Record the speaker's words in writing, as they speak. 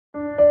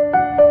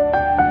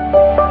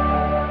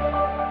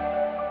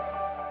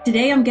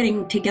Today I'm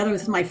getting together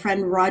with my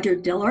friend Roger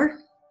Diller.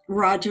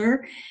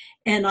 Roger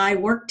and I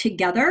worked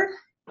together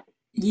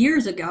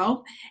years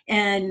ago.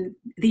 And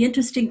the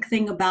interesting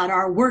thing about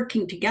our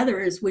working together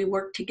is we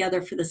worked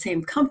together for the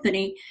same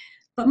company,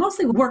 but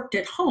mostly worked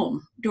at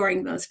home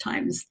during those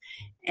times.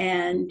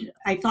 And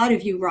I thought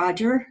of you,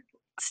 Roger,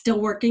 still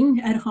working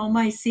at home,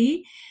 I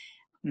see.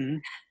 Mhm.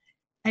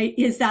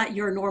 Is that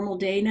your normal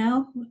day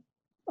now?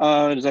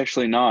 It is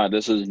actually not.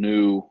 This is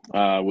new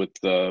with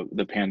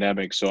the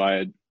pandemic. So I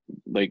had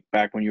like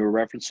back when you were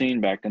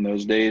referencing back in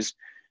those days,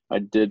 I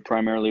did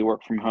primarily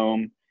work from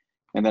home,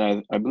 and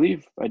then I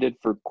believe I did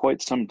for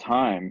quite some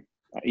time,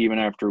 even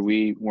after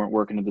we weren't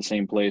working at the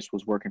same place,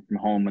 was working from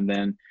home. And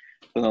then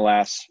in the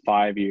last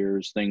 5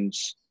 years,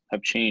 things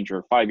have changed,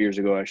 or 5 years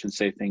ago, I should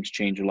say, things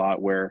changed a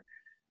lot. Where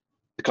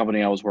the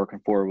company I was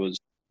working for was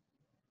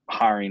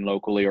hiring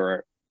locally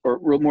or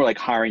more like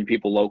hiring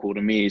people local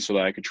to me so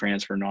that I could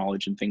transfer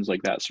knowledge and things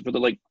like that. So for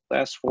the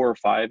last 4 or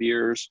 5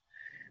 years,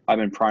 I've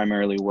been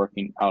primarily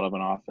working out of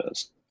an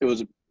office. It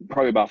was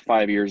probably about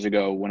 5 years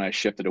ago when I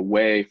shifted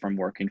away from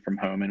working from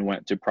home and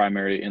went to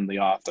primarily in the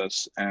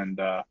office. And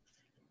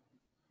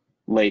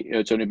late,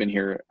 it's only been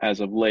here as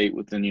of late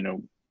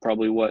within,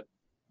 probably what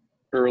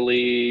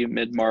early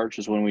mid March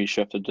is when we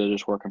shifted to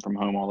just working from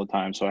home all the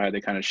time. So I had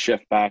to kind of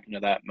shift back into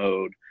that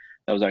mode.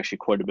 That was actually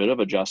quite a bit of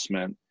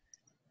adjustment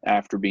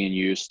after being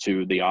used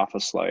to the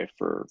office life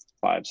for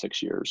 5,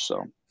 6 years.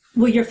 So,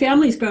 Well, your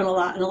family's grown a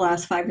lot in the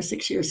last 5 or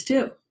 6 years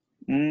too.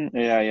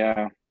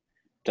 yeah,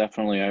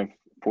 definitely. I have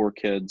 4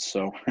 kids.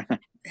 So,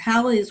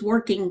 How is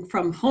working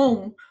from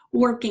home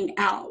working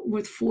out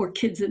with 4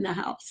 kids in the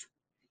house?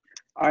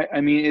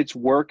 I mean, it's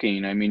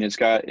working. I mean,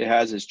 it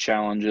has its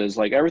challenges.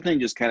 Like everything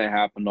just kind of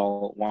happened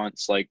all at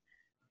once, like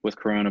with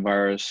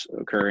coronavirus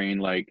occurring.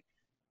 Like,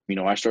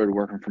 I started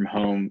working from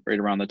home right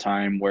around the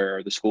time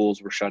where the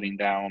schools were shutting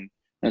down.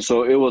 And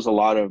so it was a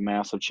lot of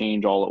massive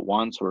change all at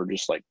once. We're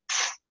just like,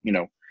 you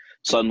know,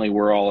 suddenly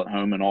we're all at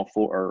home and all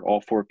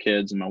four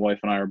kids and my wife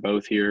and I are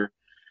both here.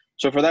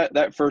 So for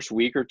that first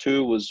week or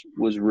two was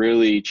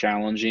really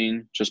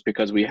challenging just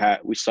because we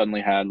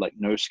suddenly had like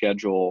no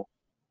schedule.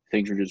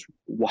 Things were just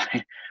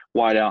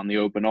wide out in the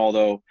open.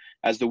 Although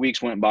as the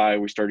weeks went by,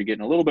 we started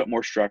getting a little bit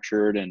more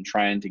structured and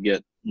trying to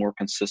get more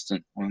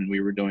consistent when we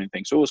were doing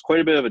things. So it was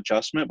quite a bit of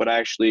adjustment, but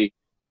actually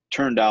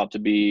turned out to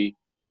be,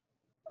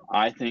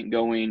 I think,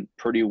 going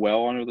pretty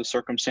well under the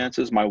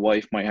circumstances. My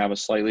wife might have a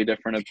slightly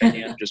different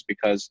opinion just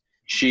because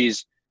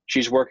she's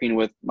working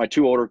with my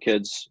two older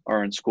kids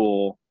are in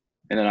school,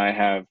 and then I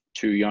have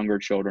two younger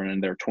children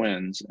and they're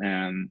twins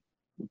and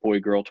boy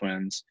girl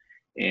twins,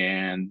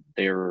 and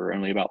they're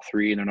only about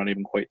 3 and they're not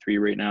even quite 3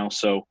 right now.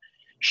 So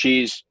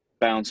she's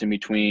bouncing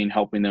between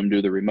helping them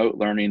do the remote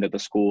learning that the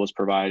school is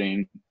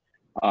providing,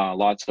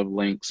 lots of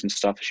links and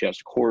stuff she has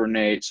to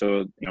coordinate.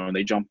 So,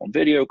 they jump on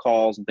video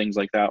calls and things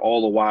like that.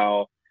 All the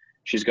while,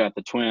 she's got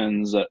the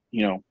twins that,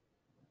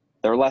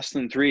 they're less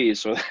than 3.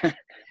 So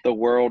the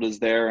world is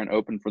there and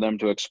open for them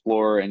to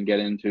explore and get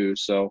into.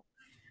 So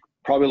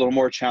probably a little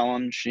more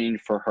challenging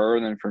for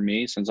her than for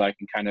me, since I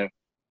can kind of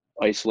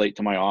isolate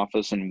to my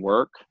office and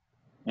work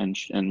and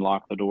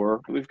lock the door.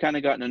 We've kind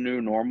of gotten a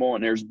new normal,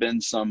 and there's been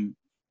some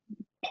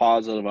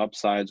positive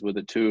upsides with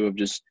it too, of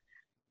just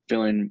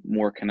feeling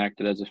more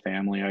connected as a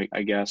family,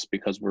 I guess,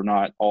 because we're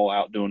not all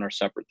out doing our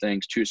separate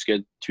things.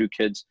 Two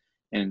kids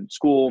in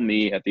school,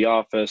 me at the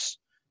office,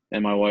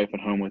 and my wife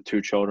at home with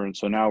 2 children.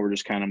 So now we're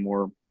just kind of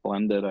more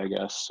blended, I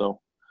guess. So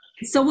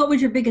So, what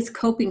was your biggest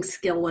coping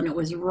skill when it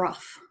was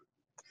rough?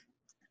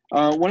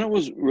 when it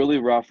was really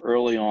rough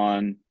early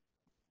on,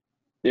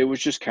 it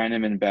was just kind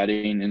of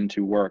embedding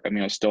into work. I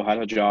mean, I still had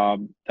a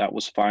job that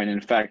was fine.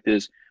 In fact,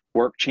 is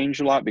work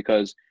changed a lot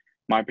because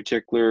my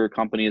particular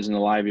company is in the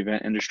live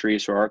event industry.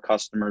 So our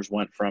customers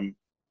went from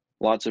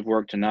lots of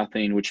work to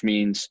nothing, which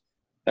means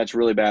that's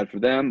really bad for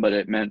them. But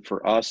it meant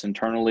for us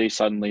internally,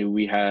 suddenly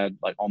we had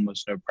like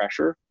almost no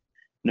pressure.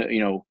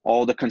 No,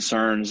 all the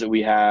concerns that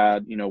we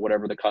had,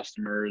 whatever the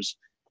customers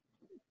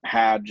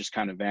had just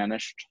kind of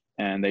vanished,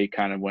 and they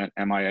kind of went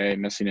MIA,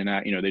 missing in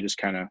that, they just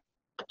kind of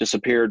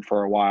disappeared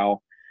for a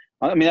while.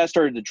 I mean, that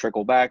started to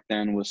trickle back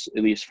then, was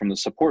at least from the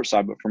support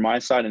side, but from my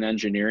side in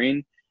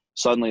engineering,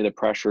 suddenly the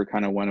pressure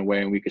kind of went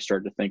away and we could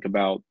start to think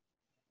about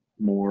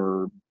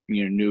more,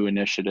 new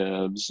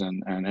initiatives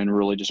and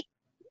really just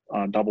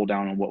double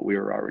down on what we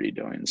were already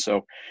doing.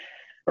 So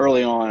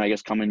early on, I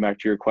guess coming back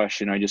to your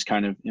question, I just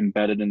kind of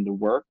embedded into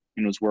work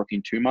and was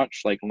working too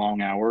much, like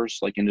long hours,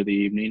 like into the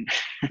evening,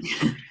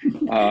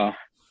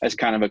 as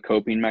kind of a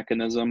coping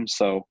mechanism.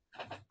 So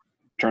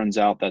turns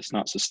out that's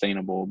not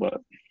sustainable, but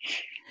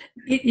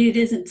It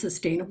isn't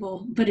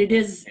sustainable, but yeah,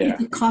 it's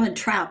a common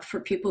trap for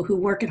people who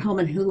work at home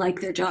and who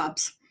like their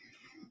jobs.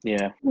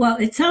 yeah, Well,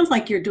 it sounds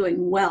like you're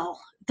doing well.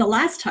 The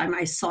last time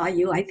I saw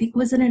you, I think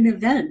was at an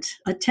event,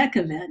 a tech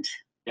event.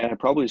 yeah,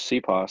 probably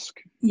CPOSC.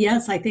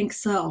 Yes, I think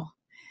so.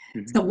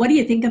 Mhm. So, what do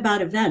you think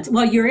about events?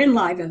 Well, you're in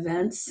live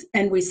events,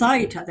 and we saw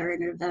each other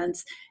in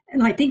events.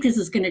 And I think this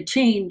is going to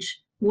change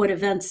what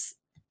events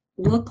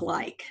look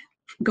like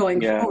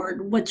going Yeah,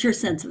 forward. What's your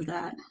sense of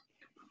that?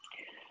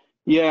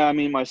 Yeah, I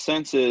mean, my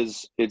sense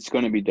is it's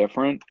going to be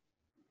different.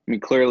 I mean,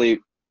 clearly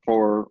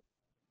for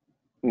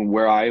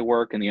where I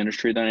work in the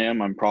industry that I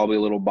am, I'm probably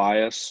a little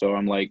biased. So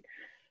I'm like,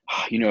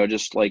 I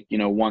just like,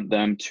 want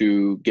them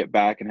to get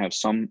back and have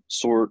some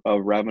sort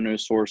of revenue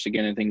source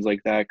again and things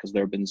like that because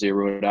they've been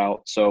zeroed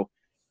out. So,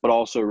 but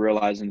also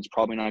realizing it's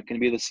probably not going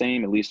to be the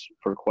same, at least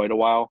for quite a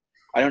while.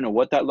 I don't know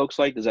what that looks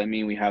like. Does that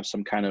mean we have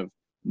some kind of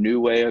new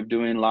way of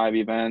doing live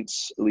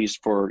events, at least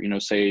for,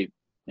 say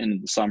in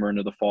the summer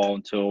into the fall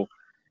until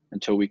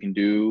we can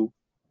do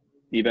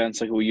events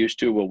like we used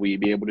to? Will we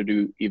be able to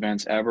do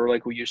events ever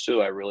like we used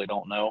to? I really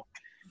don't know.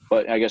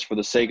 But I guess for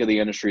the sake of the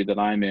industry that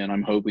I'm in,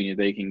 I'm hoping that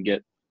they can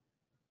get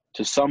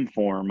to some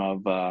form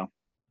of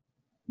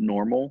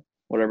normal,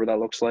 whatever that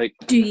looks like.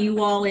 Do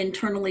you all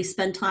internally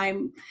spend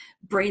time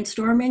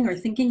brainstorming or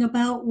thinking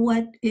about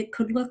what it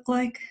could look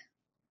like?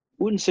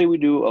 Wouldn't say we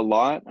do a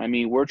lot. I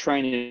mean, we're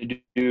trying to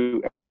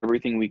do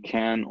everything we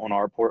can on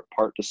our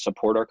part to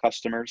support our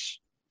customers.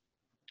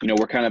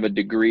 We're kind of a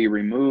degree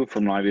removed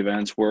from live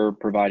events. We're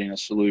providing a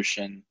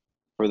solution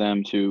for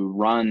them to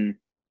run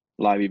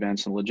live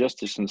events and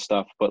logistics and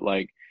stuff. But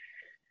like,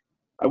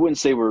 I wouldn't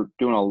say we're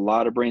doing a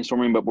lot of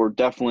brainstorming, but we're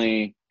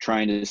definitely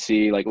trying to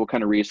see like what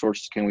kind of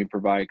resources can we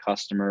provide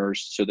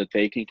customers so that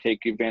they can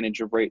take advantage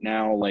of right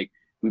now. Like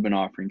we've been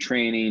offering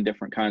training,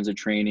 different kinds of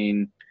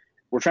training.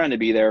 We're trying to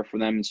be there for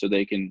them so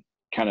they can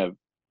kind of,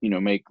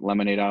 make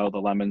lemonade out of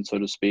the lemon, so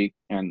to speak.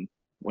 And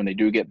when they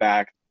do get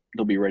back,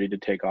 they'll be ready to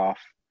take off.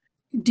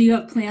 Do you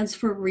have plans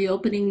for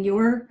reopening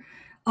your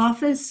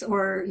office,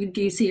 or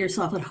do you see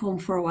yourself at home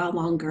for a while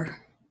longer?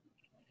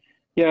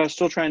 Yeah,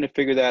 still trying to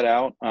figure that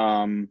out.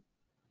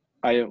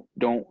 I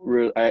don't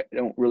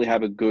really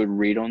have a good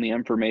read on the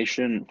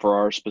information for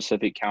our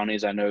specific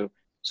counties. I know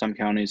some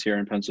counties here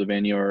in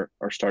Pennsylvania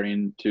are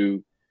starting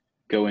to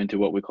go into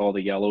what we call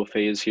the yellow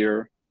phase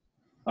here.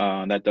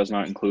 That does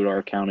not include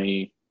our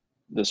county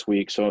this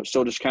week, so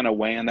still just kind of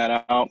weighing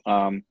that out.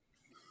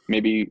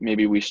 Maybe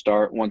we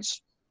start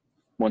once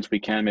we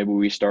can. Maybe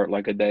we start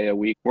like a day a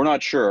week. We're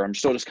not sure. I'm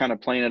still just kind of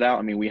playing it out.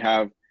 I mean, we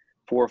have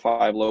 4 or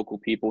 5 local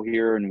people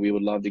here, and we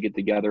would love to get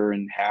together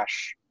and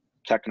hash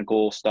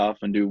technical stuff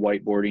and do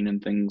whiteboarding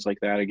and things like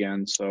that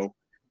again. So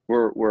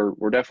we're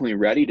definitely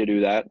ready to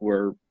do that.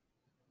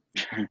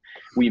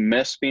 We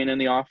miss being in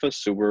the office,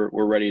 so we're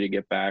ready to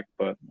get back,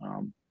 but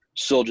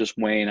still just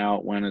weighing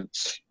out when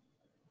it's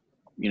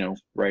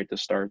right to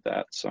start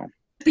that. So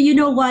But you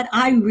know what?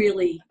 I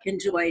really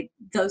enjoyed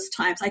those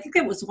times. I think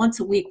it was once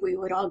a week we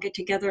would all get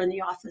together in the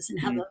office and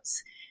have mm,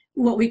 those,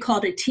 what we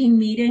called a team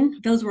meeting.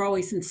 Those were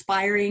always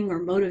inspiring or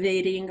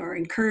motivating or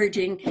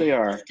encouraging, they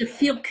are. just to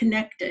feel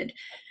connected.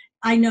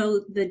 I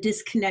know the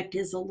disconnect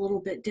is a little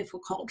bit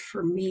difficult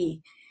for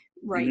me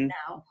right Mm-hmm.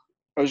 now.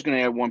 I was going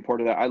to add one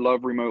part of that. I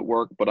love remote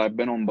work, but I've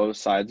been on both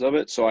sides of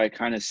it, so I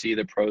kind of see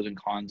the pros and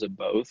cons of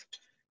both.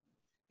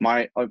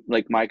 My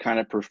kind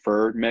of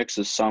preferred mix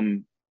is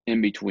some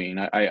in between.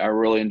 I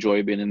really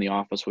enjoy being in the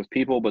office with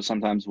people, but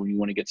sometimes when you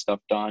want to get stuff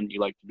done, you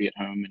like to be at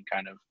home and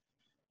kind of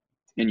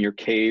in your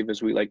cave,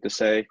 as we like to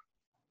say.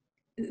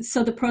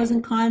 So the pros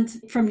and cons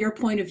from your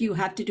point of view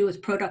have to do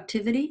with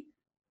productivity.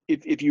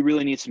 If you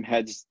really need some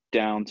heads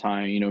down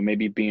time,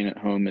 maybe being at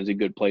home is a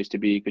good place to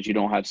be because you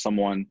don't have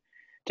someone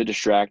to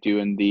distract you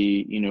in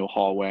the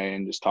hallway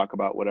and just talk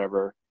about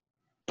whatever.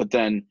 But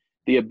then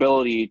the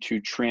ability to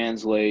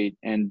translate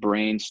and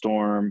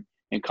brainstorm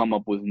and come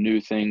up with new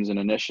things and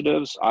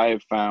initiatives, I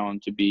have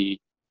found to be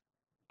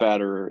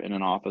better in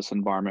an office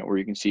environment where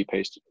you can see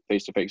face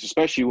to face,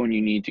 especially when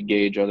you need to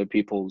gauge other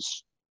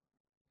people's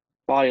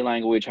body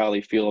language, how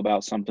they feel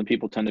about something.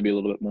 People tend to be a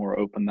little bit more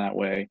open that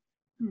way.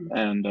 Hmm.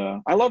 And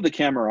I love the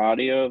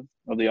camaraderie of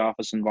the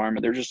office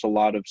environment. There's just a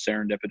lot of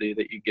serendipity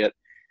that you get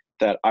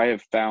that I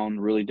have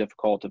found really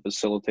difficult to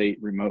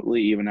facilitate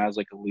remotely, even as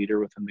like a leader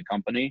within the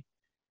company.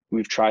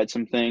 We've tried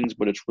some things,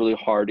 but it's really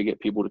hard to get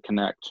people to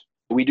connect.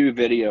 We do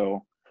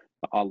video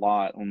a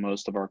lot on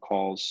most of our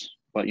calls,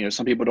 but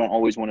some people don't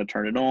always want to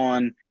turn it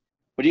on.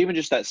 But even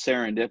just that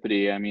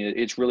serendipity, I mean,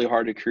 it's really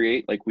hard to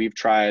create. Like we've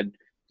tried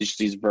just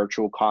these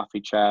virtual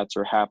coffee chats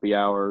or happy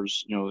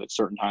hours, at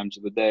certain times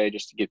of the day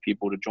just to get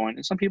people to join.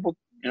 And some people,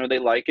 they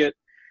like it,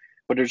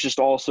 but there's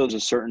a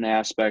certain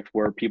aspect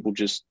where people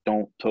just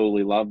don't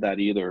totally love that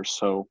either.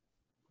 So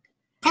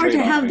Hard to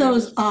trade off, have I guess.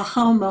 those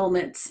aha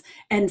moments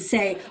and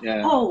say,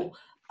 Yeah. oh,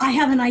 I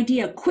have an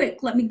idea.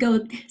 Quick, let me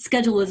go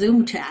schedule a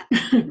Zoom chat,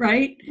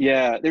 right?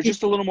 Yeah. There's It,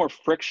 just a little more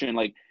friction.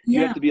 Like you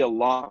have yeah. to be a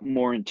lot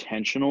more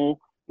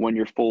intentional when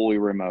you're fully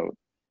remote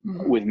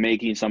Mhm. with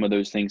making some of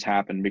those things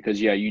happen because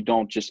yeah, you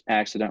don't just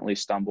accidentally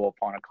stumble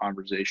upon a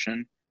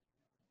conversation.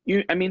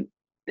 I mean,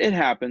 it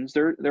happens.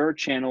 There are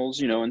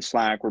channels, in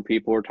Slack where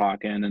people are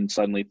talking and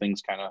suddenly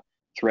things kind of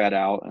thread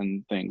out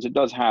and things. It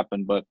does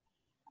happen, but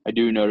I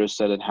do notice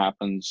that it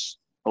happens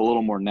a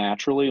little more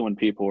naturally when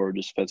people are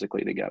just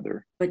physically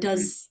together. It Mm,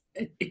 does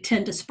it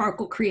tend to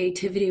sparkle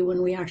creativity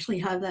when we actually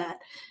have that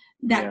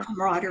yeah.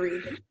 camaraderie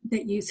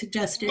that you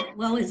suggested.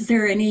 Well, is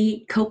there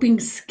any coping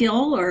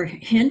skill or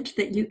hint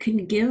that you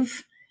can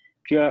give?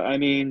 Yeah, I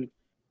mean,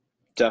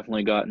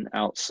 definitely gotten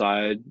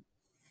outside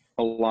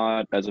a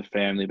lot as a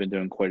family. Been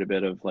doing quite a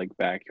bit of like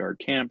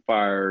backyard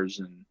campfires,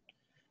 and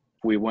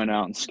we went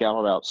out and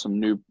scouted out some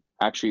new,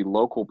 actually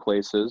local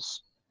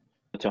places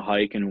to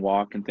hike and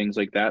walk and things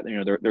like that.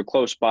 You know, they're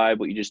close by,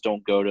 but you just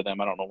don't go to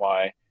them. I don't know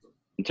why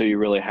until you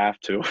really have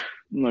to.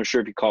 I'm not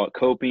sure if you call it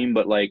coping,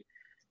 but like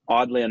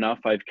oddly enough,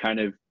 I've kind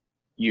of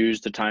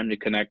used the time to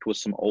connect with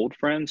some old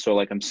friends. So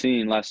like I'm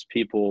seeing less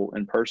people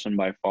in person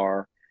by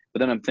far, but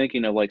then I'm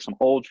thinking of like some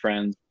old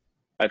friends.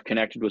 I've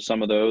connected with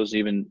some of those,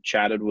 even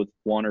chatted with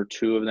one or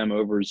two of them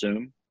over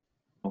Zoom,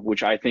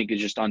 which I think is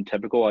just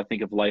untypical. I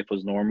think if life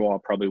was normal, I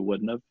probably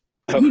wouldn't have.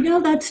 So, You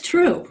know, that's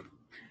true,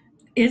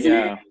 isn't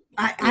it? yeah,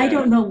 I yeah,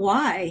 don't know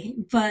why,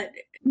 but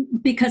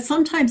because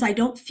sometimes I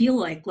don't feel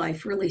like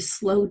life really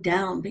slowed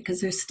down because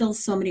there's still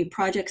so many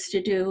projects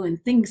to do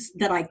and things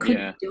that I could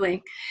yeah, be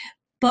doing.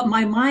 But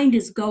my mind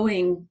is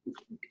going,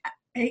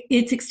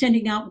 it's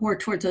extending out more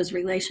towards those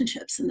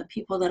relationships and the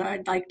people that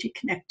I'd like to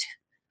connect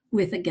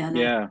with again.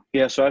 yeah,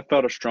 yeah. So I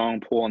felt a strong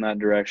pull in that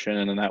direction,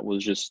 and then it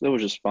was just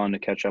fun to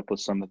catch up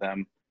with some of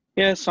them.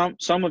 Yeah, some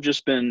have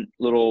just been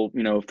little,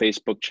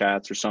 Facebook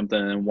chats or something.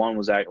 And one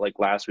was like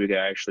last week,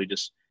 I actually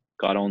just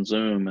got on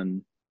Zoom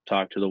and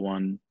talked to the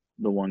one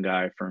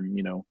guy from,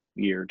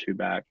 a year or two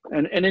back.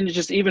 And then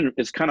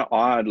it's kind of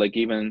odd, like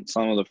even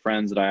some of the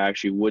friends that I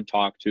actually would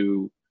talk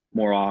to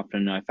more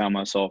often, I found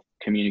myself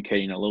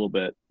communicating a little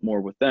bit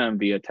more with them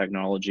via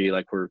technology.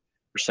 Like we're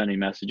sending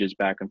messages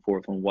back and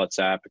forth on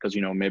WhatsApp because,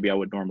 maybe I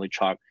would normally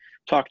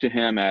talk to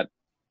him at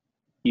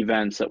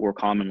events that we're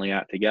commonly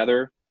at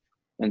together.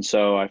 And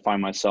so I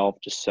find myself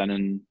just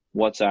sending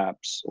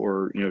WhatsApps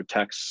or,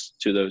 texts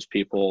to those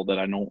people that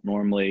I don't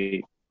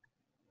normally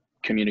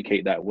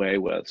communicate that way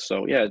with.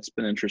 So yeah, it's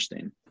been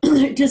interesting.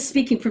 Just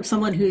speaking from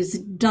someone who's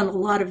done a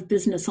lot of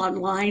business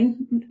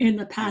online in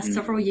the past Hmm.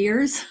 several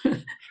years,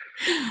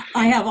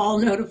 I have all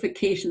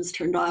notifications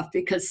turned off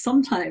because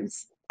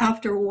sometimes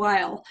after a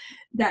while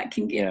that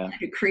can get Yeah,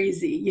 kind of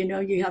crazy. You know,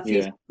 you have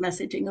Facebook yeah,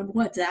 messaging and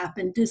WhatsApp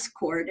and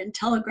Discord and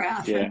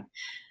Telegraph and,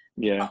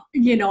 yeah,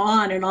 yeah,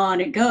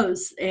 on it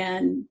goes.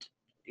 And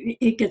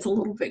it gets a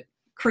little bit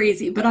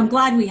crazy, but I'm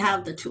glad we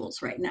have the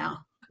tools right now.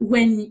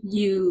 When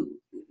you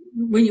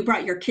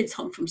brought your kids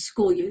home from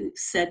school, you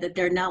said that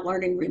they're now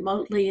learning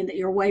remotely and that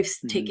your wife's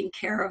hmm. taking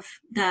care of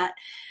that.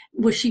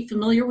 Was she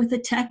familiar with the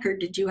tech, or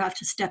did you have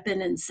to step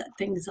in and set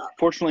things up?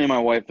 Fortunately, my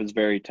wife is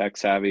very tech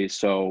savvy,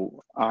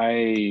 so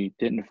I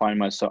didn't find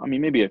myself. I mean,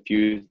 maybe a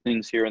few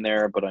things here and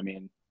there, but I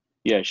mean,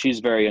 yeah,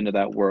 she's very into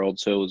that world.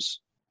 So it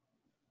was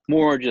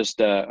more just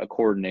a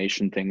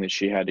coordination thing that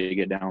she had to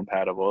get down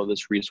pat of, oh,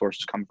 this resource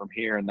has come from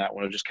here and that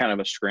one. It was just kind of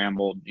a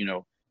scrambled,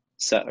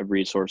 set of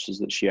resources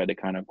that she had to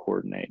kind of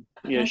coordinate.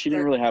 Yeah, That's she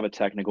didn't good. really have a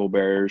technical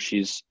barrier.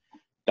 She's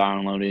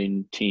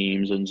downloading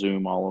Teams and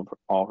Zoom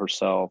all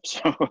herself.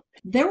 So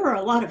There were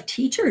a lot of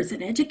teachers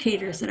and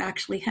educators that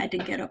actually had to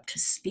get up to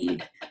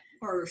speed.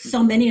 Or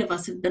so many of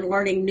us have been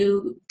learning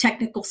new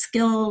technical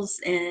skills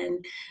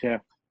and yeah,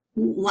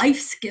 life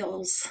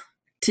skills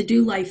to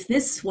do life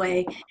this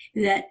way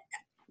that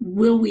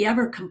will we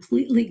ever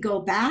completely go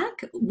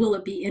back? Will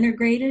it be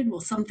integrated? Will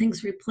some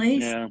things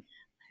replace? yeah.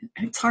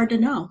 It's hard to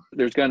know.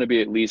 There's going to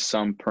be at least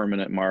some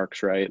permanent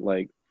marks, right?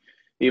 Like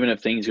even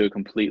if things go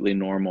completely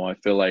normal, I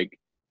feel like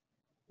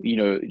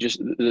just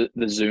the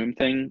Zoom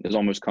thing is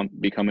almost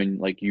becoming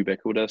like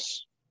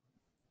ubiquitous,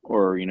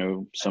 or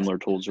similar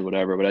tools or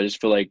whatever. But I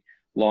just feel like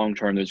long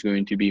term there's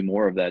going to be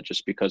more of that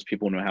just because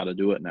people know how to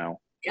do it now.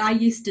 I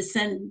used to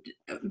send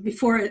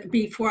before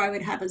I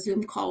would have a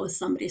Zoom call with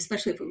somebody,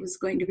 especially if it was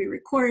going to be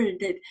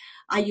recorded, that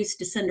I used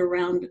to send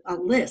around a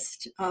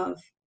list of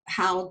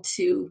how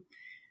to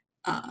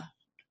uh,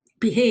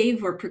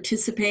 behave or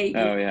participate,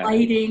 Oh yeah.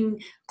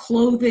 lighting,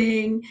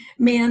 clothing,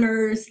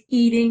 manners,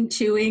 eating,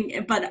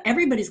 chewing, but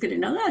everybody's going to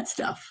know that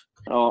stuff.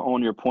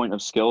 On your point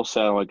of skill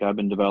set, like I've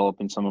been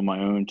developing some of my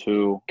own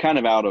too, kind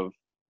of out of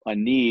a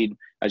need,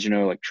 as you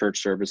know, like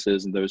church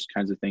services and those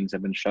kinds of things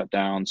have been shut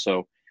down.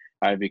 So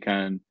I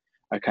become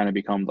I kind of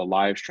become the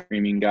live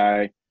streaming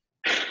guy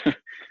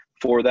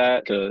for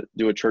that, to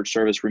do a church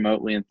service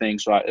remotely and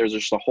things. So there's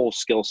just a whole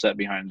skill set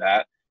behind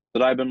that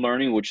I've been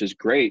learning, which is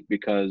great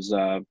because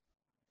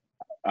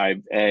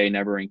I've A,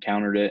 never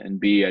encountered it,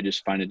 and B, I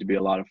just find it to be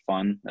a lot of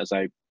fun as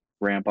I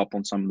ramp up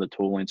on some of the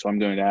tooling. So I'm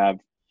going to have,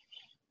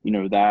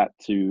 that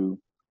to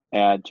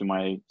add to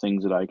my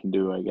things that I can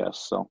do, I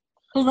guess. So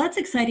Well, that's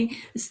exciting.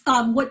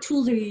 What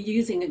tools are you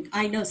using?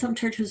 I know some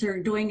churches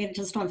are doing it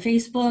just on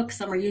Facebook,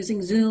 some are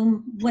using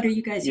Zoom. What are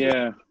you guys using?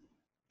 yeah,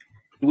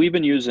 we've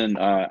been using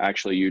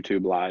actually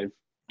YouTube Live.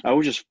 I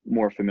was just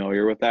more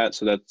familiar with that,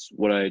 so that's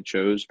what I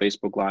chose.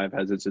 Facebook Live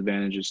has its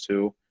advantages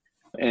too.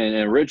 And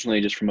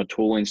originally, just from a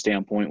tooling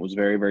standpoint, was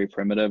very, very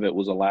primitive. It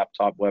was a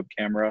laptop web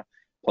camera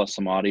plus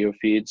some audio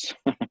feeds,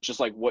 just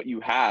like what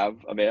you have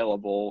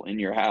available in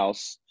your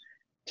house.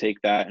 Take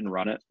that and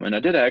run it. And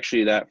I did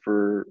actually that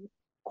for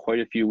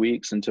quite a few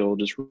weeks until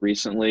just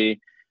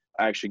recently,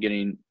 actually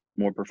getting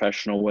more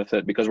professional with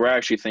it, because we're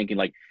actually thinking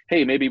like,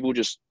 hey, maybe we'll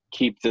just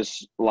keep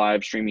this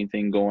live streaming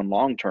thing going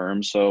long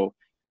term. So,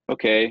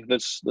 okay,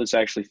 let's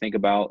actually think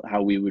about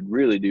how we would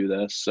really do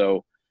this.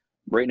 So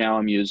right now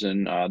I'm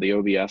using the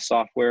OBS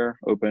software,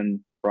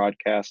 Open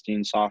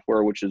Broadcasting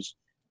Software, which is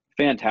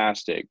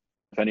fantastic.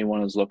 If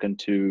anyone is looking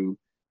to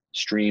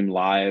stream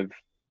live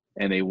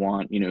and they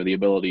want, the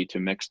ability to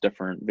mix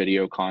different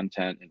video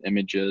content and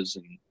images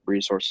and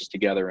resources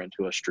together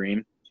into a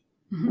stream,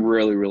 Mm-hmm.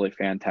 really, really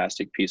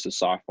fantastic piece of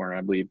software. And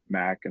I believe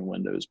Mac and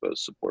Windows both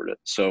support it.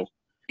 So,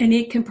 and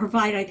it can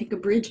provide, I think, a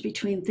bridge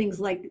between things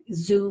like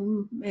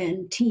Zoom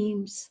and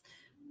Teams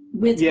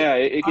with yeah,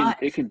 it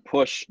can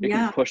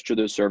yeah. push to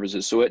those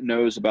services. So it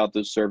knows about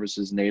those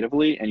services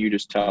natively, and you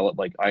just tell it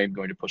like, I am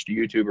going to push to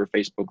YouTube or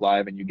Facebook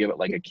Live, and you give it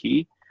like a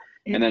key,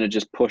 and then it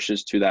just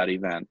pushes to that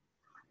event.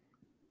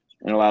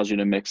 And allows you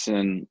to mix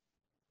in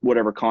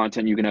whatever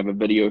content. You can have a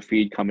video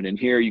feed coming in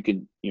here. You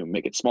can,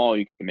 make it small,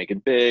 you can make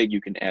it big,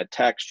 you can add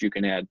text, you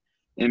can add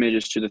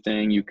images to the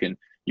thing, you can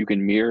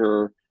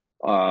mirror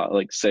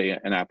like say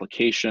an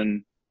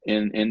application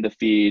in the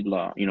feed.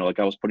 Like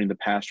I was putting the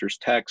pastor's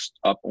text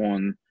up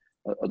on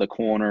the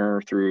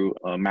corner through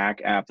a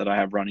Mac app that I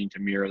have running to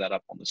mirror that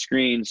up on the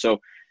screen. So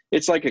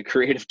it's like a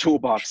creative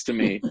toolbox to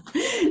me.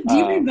 Do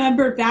you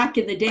remember back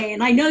in the day,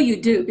 and I know you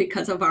do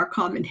because of our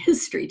common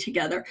history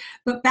together,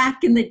 but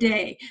back in the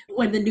day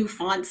when the new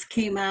fonts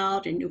came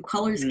out and new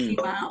colors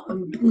came out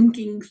and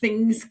blinking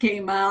things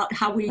came out,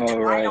 how we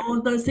tried all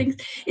of those things?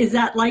 Is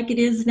that like it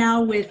is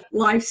now with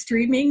live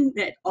streaming,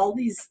 that all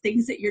these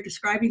things that you're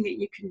describing that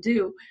you can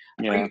do,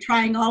 are you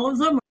trying all of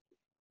them?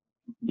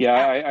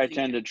 Yeah, I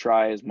tend to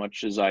try as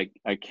much as I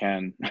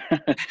can,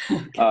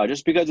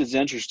 just because it's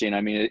interesting.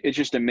 I mean, it's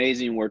just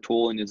amazing where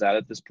tooling is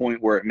at this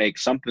point, where it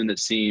makes something that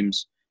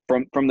seems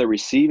from the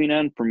receiving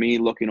end, for me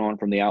looking on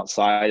from the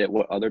outside at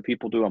what other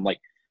people do, I'm like,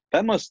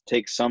 that must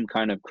take some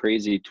kind of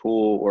crazy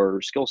tool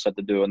or skill set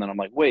to do. And then I'm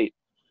like, wait,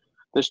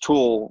 this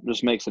tool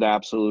just makes it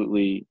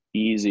absolutely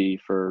easy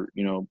for,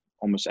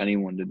 almost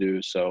anyone to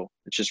do. So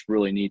it's just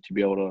really neat to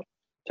be able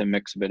to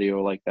mix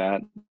video like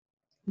that,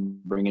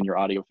 bring in your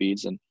audio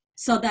feeds, and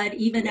so that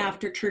even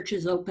after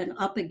churches open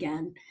up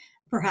again,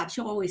 perhaps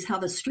you'll always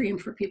have a stream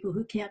for people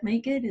who can't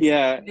make it. Is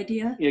that the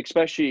idea?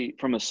 Especially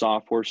from a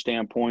software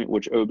standpoint,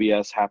 which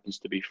OBS happens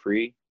to be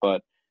free.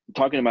 But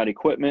talking about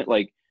equipment,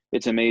 like,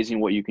 it's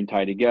amazing what you can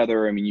tie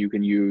together. I mean, you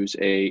can use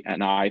an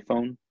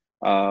iPhone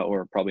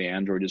or probably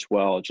Android as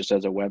well, just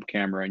as a web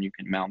camera, and you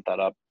can mount that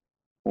up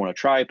on a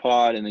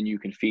tripod, and then you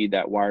can feed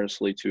that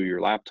wirelessly to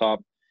your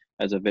laptop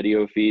as a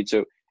video feed.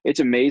 So it's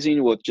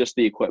amazing with just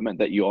the equipment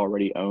that you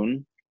already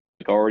own.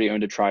 Like, already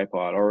owned a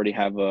tripod, already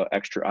have an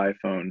extra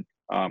iPhone,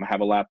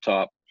 have a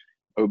laptop.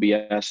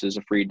 OBS is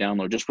a free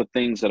download. Just with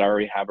things that I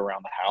already have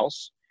around the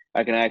house,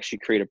 I can actually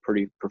create a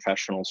pretty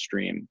professional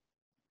stream.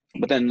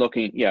 But then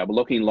looking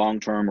long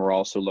term, we're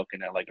also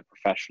looking at like a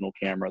professional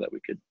camera that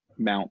we could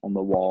mount on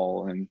the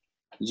wall and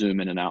zoom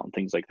in and out and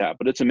things like that.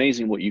 But it's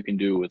amazing what you can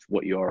do with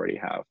what you already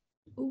have.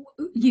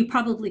 You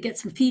probably get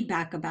some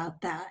feedback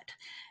about that.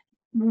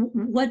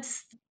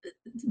 What's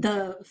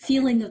the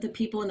feeling of the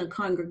people in the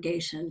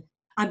congregation?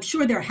 I'm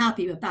sure they're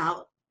happy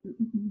about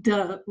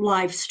the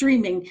live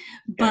streaming,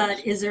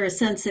 but is there a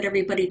sense that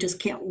everybody just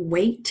can't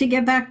wait to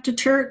get back to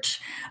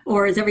church?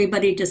 Or is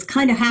everybody just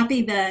kind of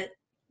happy that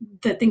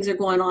things are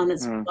going on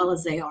as well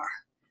as they are?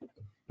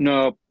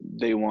 No,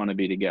 they want to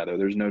be together.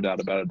 There's no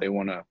doubt about it. They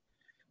want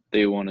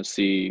to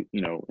see,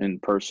 in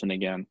person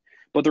again.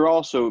 But they're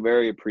also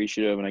very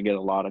appreciative, and I get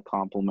a lot of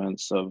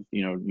compliments of,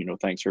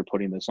 thanks for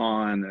putting this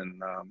on.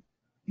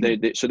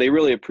 And so they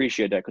really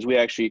appreciate that, because we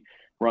actually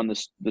run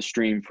the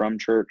stream from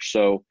church,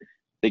 so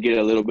they get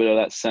a little bit of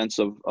that sense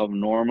of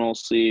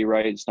normalcy,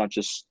 right? It's not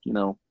just,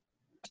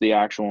 the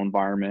actual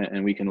environment,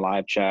 and we can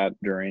live chat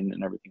during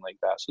and everything like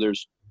that. So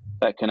there's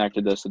that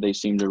connectedness that they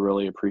seem to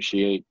really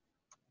appreciate.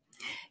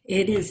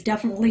 It is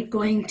definitely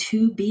going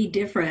to be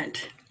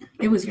different.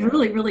 It was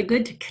really, really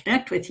good to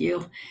connect with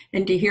you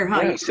and to hear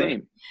how you're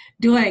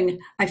doing.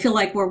 I feel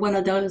like we're one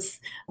of those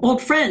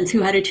old friends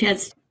who had a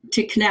chance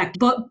to connect.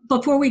 But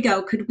before we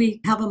go, could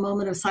we have a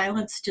moment of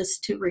silence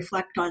just to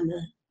reflect on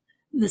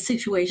the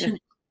situation?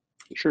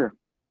 Yeah, sure.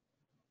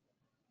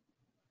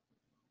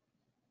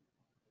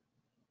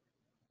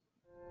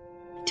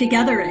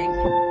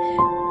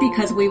 Togethering,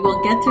 because we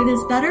will get through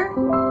this better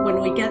when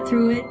we get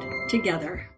through it together.